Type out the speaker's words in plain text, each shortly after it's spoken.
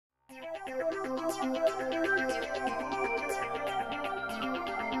Hi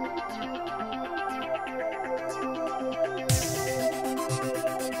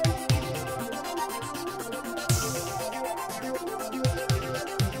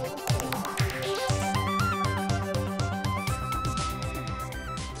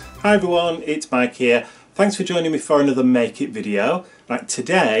everyone, it's Mike here. Thanks for joining me for another Make It video. Right,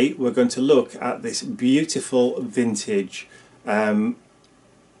 today we're going to look at this beautiful vintage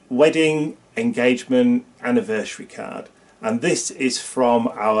wedding, engagement, anniversary card. And this is from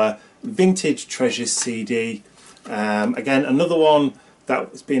our Vintage Treasures CD. Again, another one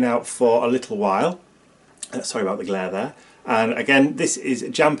that's been out for a little while. Sorry about the glare there. And again, this is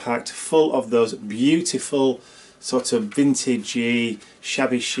jam-packed full of those beautiful sort of vintagey,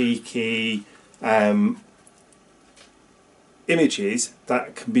 shabby chicy images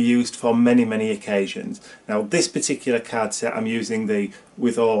that can be used for many occasions. Now this particular card set I'm using the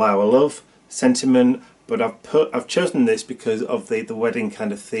With All Our Love sentiment, but I've chosen this because of the wedding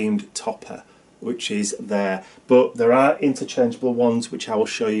kind of themed topper which is there, but there are interchangeable ones which I will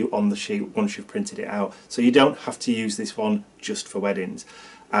show you on the sheet once you've printed it out, so you don't have to use this one just for weddings.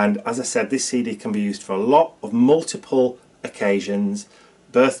 And as I said, this CD can be used for a lot of multiple occasions,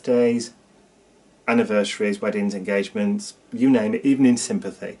 birthdays, anniversaries, weddings, engagements, you name it, even in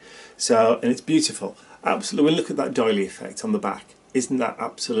sympathy. So, and it's beautiful. Absolutely, look at that doily effect on the back. Isn't that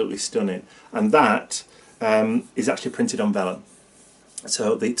absolutely stunning? And that is actually printed on vellum.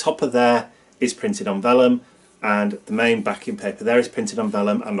 So the topper there is printed on vellum, and the main backing paper there is printed on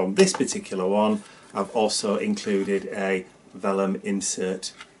vellum, and on this particular one I've also included a vellum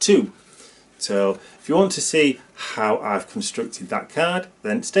insert too. So if you want to see how I've constructed that card,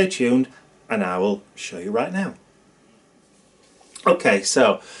 then stay tuned and I will show you right now. Okay,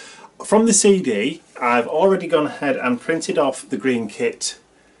 so from the CD I've already gone ahead and printed off the green kit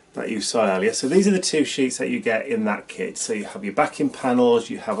that you saw earlier. So these are the two sheets that you get in that kit. So you have your backing panels,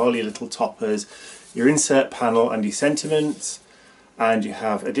 you have all your little toppers, your insert panel and your sentiments, and you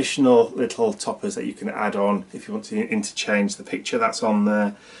have additional little toppers that you can add on if you want to interchange the picture that's on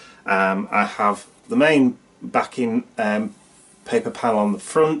there. I have the main backing paper panel on the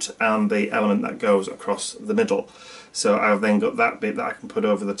front and the element that goes across the middle. So I've then got that bit that I can put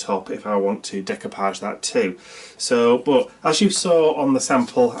over the top if I want to decoupage that too. So, but as you saw on the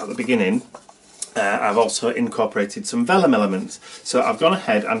sample at the beginning, I've also incorporated some vellum elements. So I've gone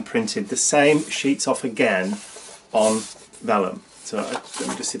ahead and printed the same sheets off again on vellum. So let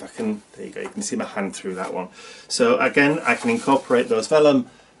me just see if I can, there you go, you can see my hand through that one. So again, I can incorporate those vellum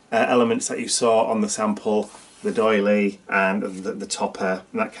elements that you saw on the sample, the doily and the topper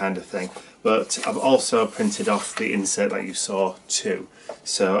and that kind of thing. But I've also printed off the insert that you saw too.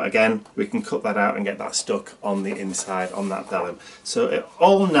 So again, we can cut that out and get that stuck on the inside on that vellum. So it,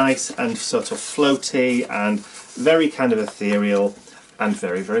 all nice and sort of floaty and very kind of ethereal and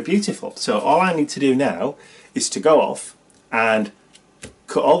very beautiful. So all I need to do now is to go off and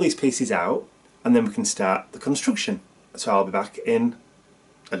cut all these pieces out, and then we can start the construction. So I'll be back in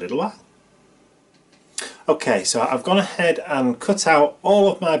a little while. Okay, so I've gone ahead and cut out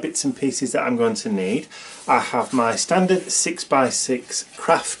all of my bits and pieces that I'm going to need. I have my standard 6x6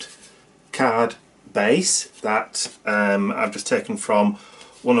 craft card base that I've just taken from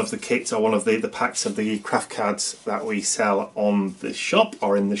one of the kits or one of the packs of the craft cards that we sell on the shop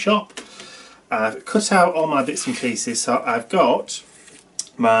or in the shop. I've cut out all my bits and pieces, so I've got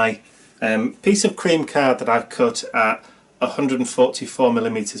my piece of cream card that I've cut at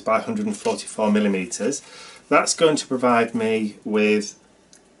 144mm by 144mm. That's going to provide me with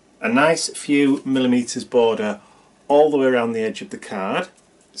a nice few millimeters border all the way around the edge of the card.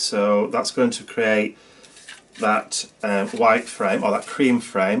 So that's going to create that white frame or that cream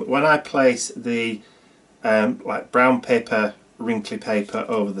frame. When I place the like brown paper, wrinkly paper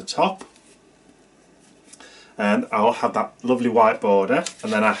over the top, and I'll have that lovely white border,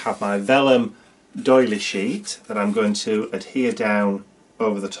 and then I have my vellum doily sheet that I'm going to adhere down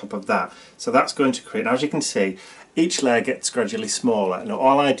over the top of that. So that's going to create, as you can see, each layer gets gradually smaller. Now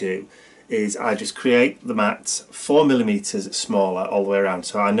all I do is I just create the mats 4mm smaller all the way around,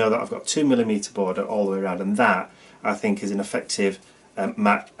 so I know that I've got 2mm border all the way around, and that I think is an effective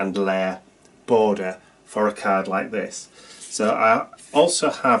mat and layer border for a card like this. So I also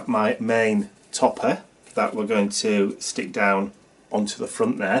have my main topper that we're going to stick down onto the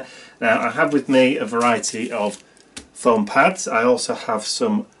front there. Now I have with me a variety of foam pads. I also have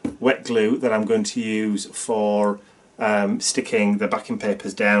some wet glue that I'm going to use for sticking the backing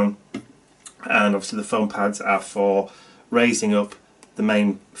papers down, and obviously the foam pads are for raising up the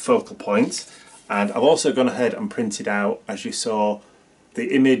main focal points. And I've also gone ahead and printed out, as you saw,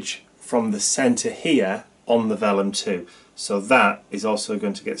 the image from the centre here on the vellum too. So that is also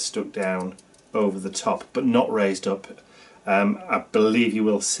going to get stuck down over the top, but not raised up. I believe you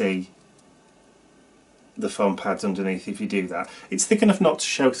will see the foam pads underneath if you do that. It's thick enough not to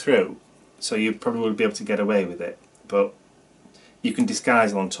show through, so you probably will be able to get away with it, but you can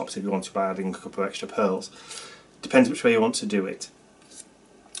disguise on tops if you want to by adding a couple of extra pearls. Depends which way you want to do it.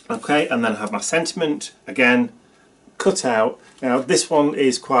 Okay, and then I have my sentiment again cut out. Now this one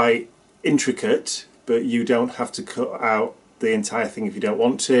is quite intricate, but you don't have to cut out the entire thing if you don't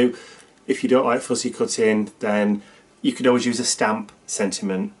want to. If you don't like fussy cutting, then you could always use a stamp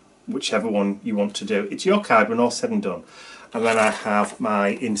sentiment, whichever one you want to do. It's your card when all's said and done. And then I have my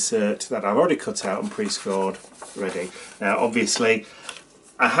insert that I've already cut out and pre-scored ready. Now obviously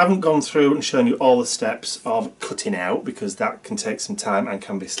I haven't gone through and shown you all the steps of cutting out, because that can take some time and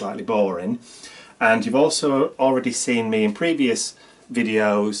can be slightly boring. And you've also already seen me in previous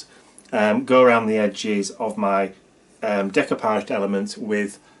videos go around the edges of my decoupaged elements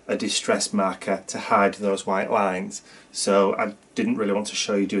with a distress marker to hide those white lines. So I didn't really want to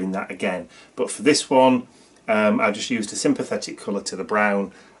show you doing that again. But for this one, I just used a sympathetic colour to the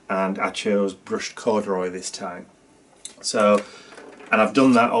brown, and I chose brushed corduroy this time. So, and I've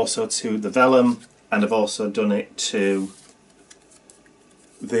done that also to the vellum, and I've also done it to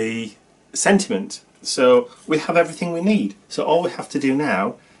the sentiment. So we have everything we need. So all we have to do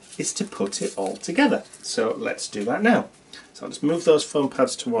now is to put it all together. So let's do that now. So I'll just move those foam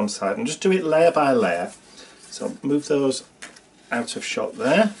pads to one side and just do it layer by layer. So move those out of shot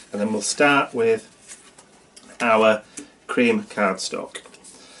there, and then we'll start with our cream cardstock.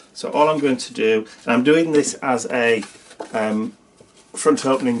 So all I'm going to do, and I'm doing this as a front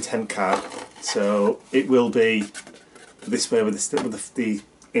opening 10 card, so it will be this way with the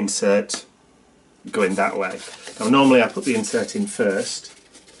insert going that way. Now normally I put the insert in first,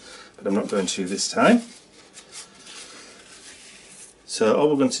 but I'm not going to this time. So all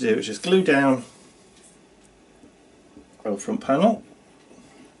we're going to do is just glue down our front panel.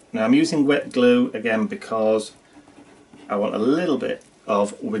 Now I'm using wet glue again because I want a little bit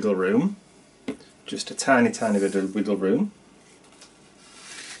of wiggle room, just a tiny bit of wiggle room.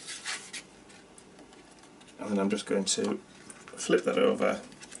 And then I'm just going to flip that over,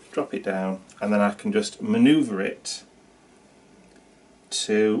 drop it down, and then I can just manoeuvre it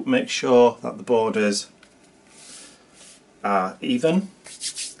to make sure that the borders are even,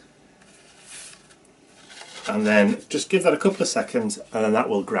 and then just give that a couple of seconds and then that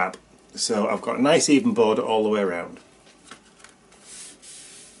will grab. So I've got a nice even border all the way around.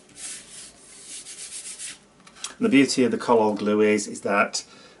 And the beauty of the collall glue is that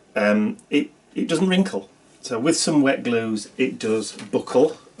it doesn't wrinkle. So with some wet glues it does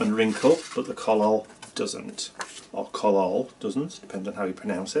buckle and wrinkle, but the collall doesn't, or collall doesn't, depends on how you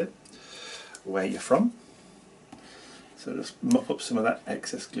pronounce it, where you're from. So just mop up some of that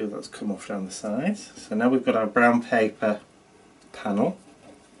excess glue that's come off down the sides. So now we've got our brown paper panel,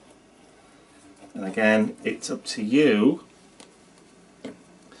 and again it's up to you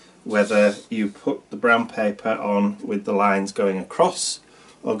whether you put the brown paper on with the lines going across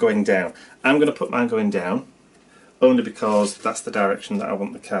or going down. I'm going to put mine going down only because that's the direction that I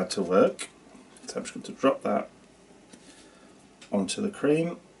want the card to work. So I'm just going to drop that onto the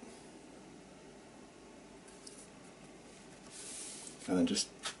cream. And then just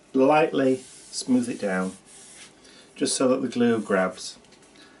lightly smooth it down, just so that the glue grabs.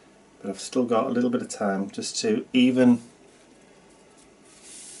 But I've still got a little bit of time just to even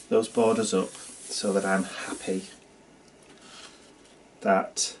those borders up so that I'm happy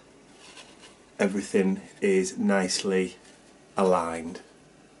that everything is nicely aligned.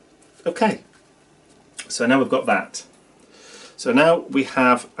 Okay, so now we've got that. So now we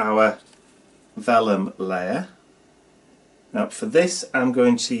have our vellum layer. Now for this I'm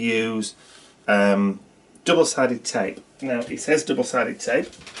going to use double-sided tape. Now it says double-sided tape,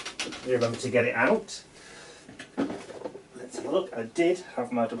 remember to get it out. Let's have a look. I did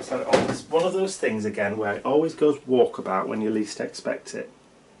have my double-sided, oh, it's one of those things again where it always goes walkabout when you least expect it.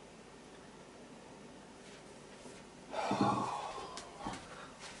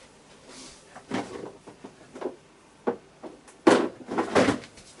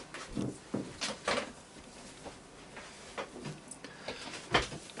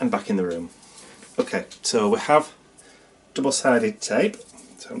 And back in the room. Okay, so we have double-sided tape,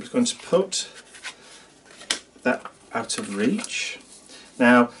 so I'm just going to put that out of reach.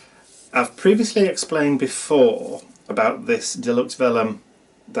 Now I've previously explained before about this deluxe vellum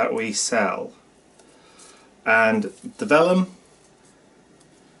that we sell, and the vellum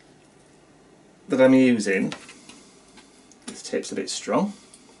that I'm using, this tape's a bit strong,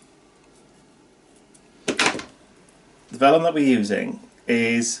 the vellum that we're using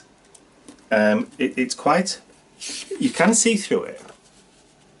is, it's quite, you can see through it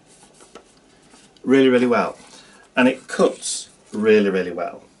really, really well, and it cuts really, really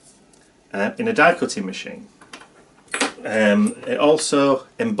well in a die cutting machine. It also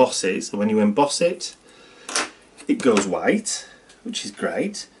embosses, and when you emboss it, it goes white, which is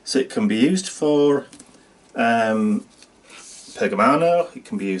great, so it can be used for pergamano, it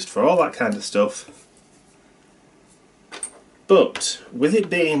can be used for all that kind of stuff. But with it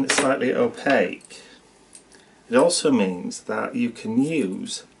being slightly opaque, it also means that you can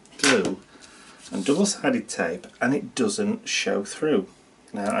use glue and double-sided tape and it doesn't show through.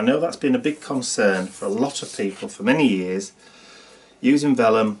 Now, I know that's been a big concern for a lot of people for many years using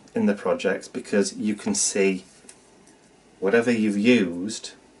vellum in their projects, because you can see whatever you've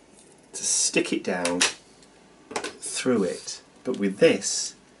used to stick it down through it. But with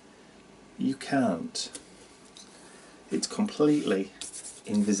this, you can't. It's completely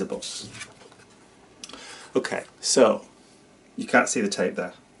invisible. Okay, so you can't see the tape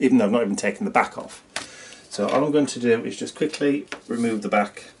there, even though I've not even taken the back off. So all I'm going to do is just quickly remove the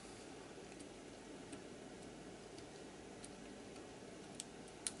back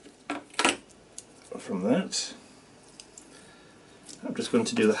from that. I'm just going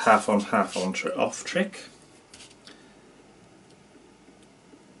to do the half on off trick,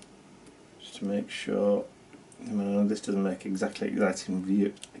 just to make sure this doesn't make exactly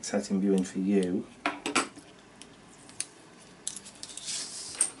exciting viewing for you.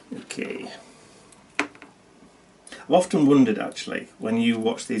 Okay. I've often wondered, actually, when you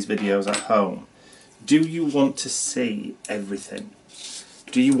watch these videos at home, do you want to see everything?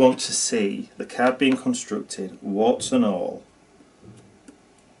 Do you want to see the card being constructed, warts and all,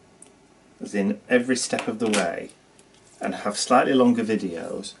 as in every step of the way, and have slightly longer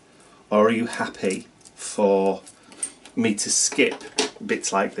videos? Or are you happy for me to skip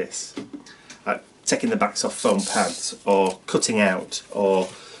bits like this, like taking the backs off foam pads, or cutting out, or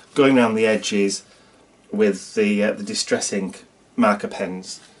going around the edges with the distressing marker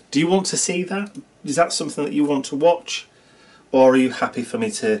pens? Do you want to see that? Is that something that you want to watch? Or are you happy for me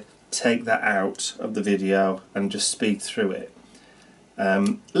to take that out of the video and just speed through it?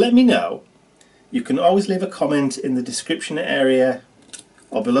 Let me know. You can always leave a comment in the description area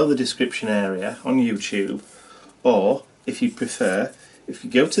or below the description area on YouTube, or if you prefer, if you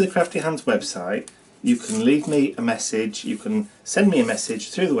go to the Crafty Hands website, you can leave me a message, you can send me a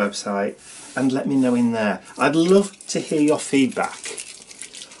message through the website and let me know in there. I'd love to hear your feedback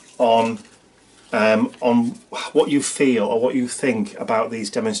on what you feel or what you think about these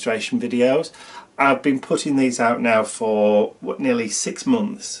demonstration videos. I've been putting these out now for nearly 6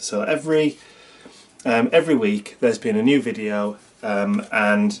 months, so every week there's been a new video,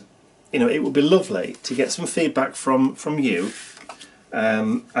 and you know, it would be lovely to get some feedback from you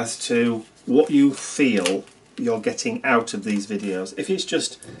as to what you feel you're getting out of these videos. If it's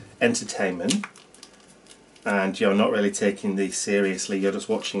just entertainment and you're not really taking these seriously, you're just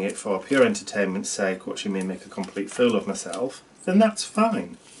watching it for pure entertainment's sake, watching me make a complete fool of myself, then that's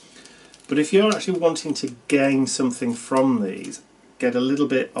fine. But if you're actually wanting to gain something from these, get a little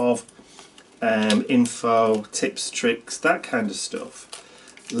bit of info, tips, tricks, that kind of stuff,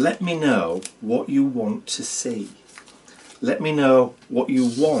 let me know what you want to see. Let me know what you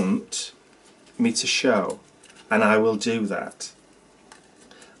want me to show, and I will do that.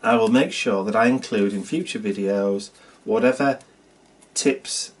 I will make sure that I include in future videos whatever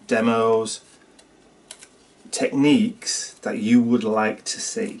tips, demos, techniques that you would like to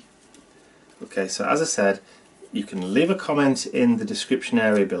see. Okay, so as I said, you can leave a comment in the description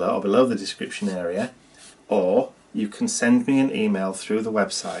area below, or below the description area, or you can send me an email through the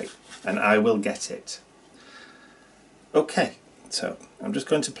website and I will get it. Okay, so I'm just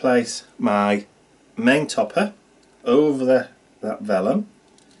going to place my main topper over that vellum.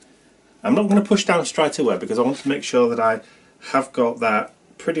 I'm not going to push down straight away because I want to make sure that I have got that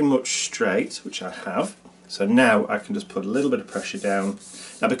pretty much straight, which I have. So now I can just put a little bit of pressure down.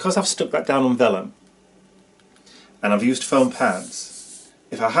 Now, because I've stuck that down on vellum and I've used foam pads,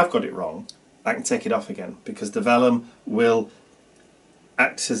 if I have got it wrong, I can take it off again, because the vellum will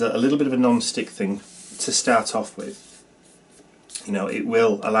act as a little bit of a non-stick thing to start off with. You know, it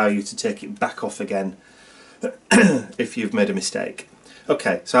will allow you to take it back off again if you've made a mistake.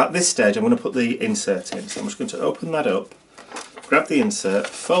 Okay, so at this stage I'm going to put the insert in. So I'm just going to open that up, grab the insert,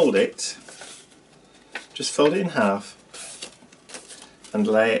 fold it, just fold it in half and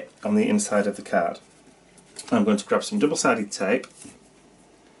lay it on the inside of the card. I'm going to grab some double-sided tape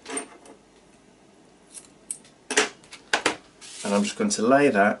and I'm just going to lay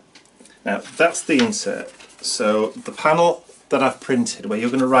that. Now that's the insert. So the panel that I've printed where you're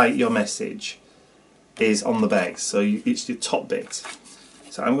going to write your message is on the base, so it's your top bit.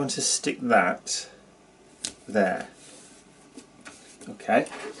 So I'm going to stick that there. Okay,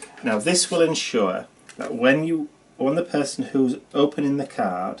 now this will ensure that when the person who's opening the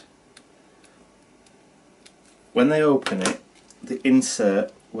card, when they open it, the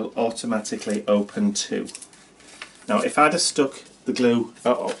insert will automatically open too. Now if I'd have stuck the glue,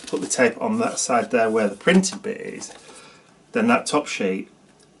 or put the tape on that side there where the printed bit is, then that top sheet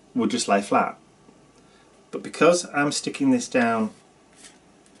would just lay flat. But because I'm sticking this down,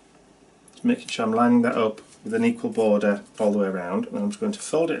 just making sure I'm lining that up with an equal border all the way around, and I'm just going to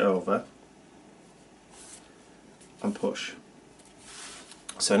fold it over and push.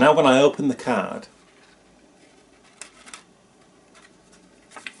 So now when I open the card,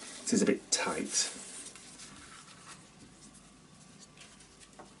 this is a bit tight.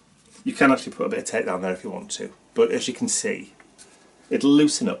 You can actually put a bit of tape down there if you want to, but as you can see, it'll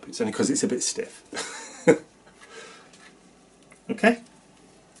loosen up. It's only because it's a bit stiff. Okay?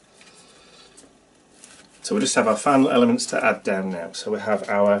 So we just have our final elements to add down now. So we have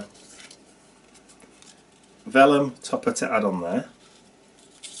our vellum topper to add on there.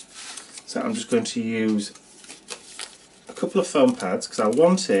 So I'm just going to use a couple of foam pads because I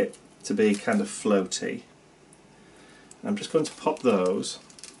want it to be kind of floaty. I'm just going to pop those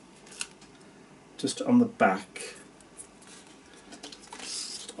just on the back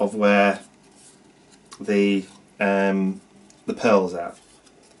of where the pearl's at.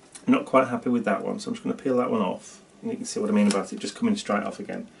 I'm not quite happy with that one, so I'm just going to peel that one off, and you can see what I mean about it just coming straight off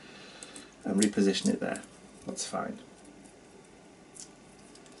again, and reposition it there. That's fine.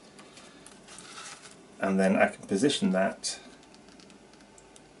 And then I can position that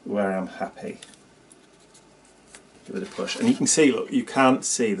where I'm happy. Give it a push, and you can see, look, you can't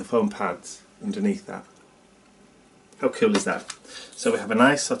see the foam pads underneath that. How cool is that? So we have a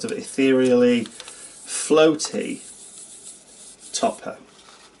nice sort of ethereally floaty topper,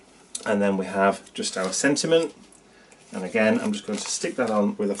 and then we have just our sentiment, and again I'm just going to stick that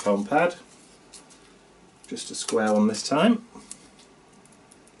on with a foam pad, just a square one this time,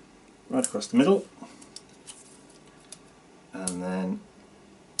 right across the middle, and then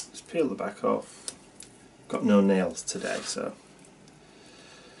just peel the back off. Got no nails today, so,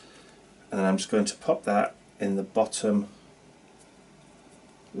 and then I'm just going to pop that in the bottom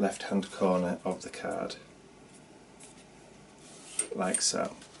left hand corner of the card, like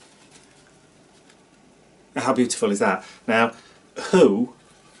so. How beautiful is that? Now, who,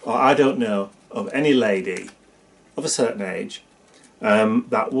 or I don't know of any lady of a certain age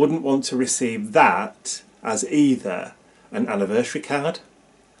that wouldn't want to receive that as either an anniversary card,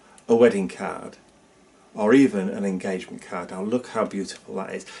 a wedding card, or even an engagement card. Now look how beautiful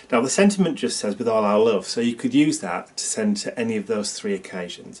that is. Now the sentiment just says with all our love, so you could use that to send to any of those three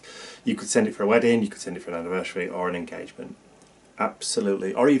occasions. You could send it for a wedding, you could send it for an anniversary or an engagement.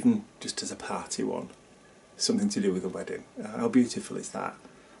 Absolutely, or even just as a party one. Something to do with a wedding. How beautiful is that?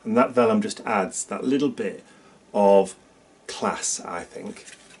 And that vellum just adds that little bit of class, I think.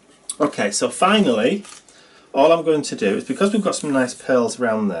 Okay, so finally, all I'm going to do is, because we've got some nice pearls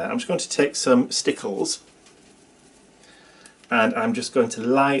around there, I'm just going to take some stickles and I'm just going to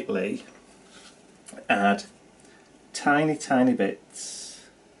lightly add tiny bits,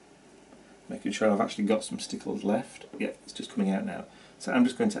 making sure I've actually got some stickles left. Yeah, it's just coming out now. So I'm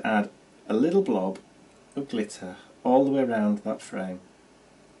just going to add a little blob of glitter all the way around that frame,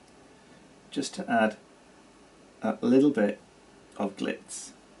 just to add a little bit of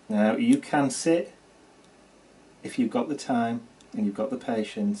glitz. Now you can sit, if you've got the time and you've got the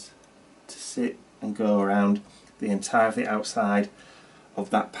patience, to sit and go around the entirety outside of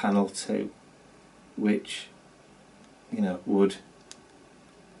that panel too, which, you know, would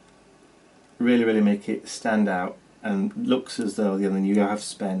really make it stand out and looks as though you have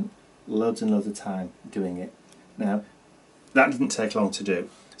spent loads and loads of time doing it. Now that didn't take long to do,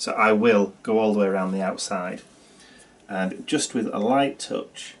 so I will go all the way around the outside, and just with a light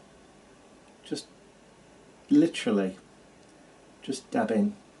touch, just literally just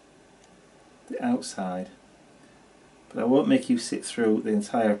dabbing the outside, but I won't make you sit through the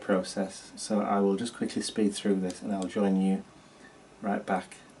entire process, so I will just quickly speed through this and I'll join you right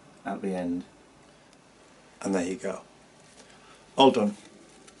back at the end. And there you go, all done,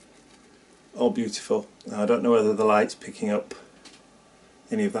 all beautiful. Now, I don't know whether the light's picking up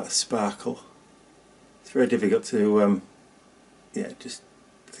any of that sparkle. It's very difficult to yeah, just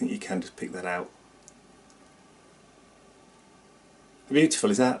I think you can just pick that out. How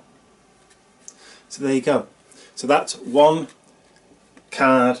beautiful is that? So there you go. So that's one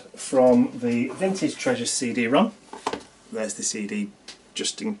card from the Vintage Treasures CD-ROM. There's the CD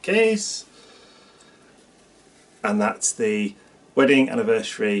just in case. And that's the wedding,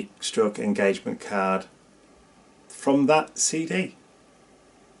 anniversary, stroke engagement card from that CD.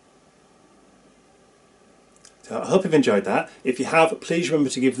 So I hope you've enjoyed that. If you have, please remember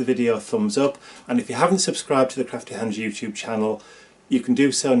to give the video a thumbs up, and if you haven't subscribed to the Crafty Hands YouTube channel, you can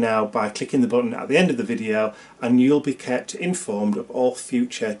do so now by clicking the button at the end of the video, and you'll be kept informed of all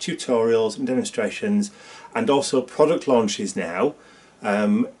future tutorials and demonstrations and also product launches now,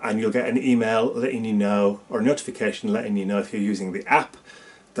 and you'll get an email letting you know, or a notification letting you know if you're using the app,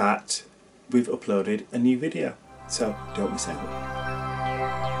 that we've uploaded a new video. So don't miss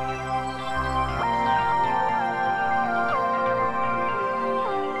out.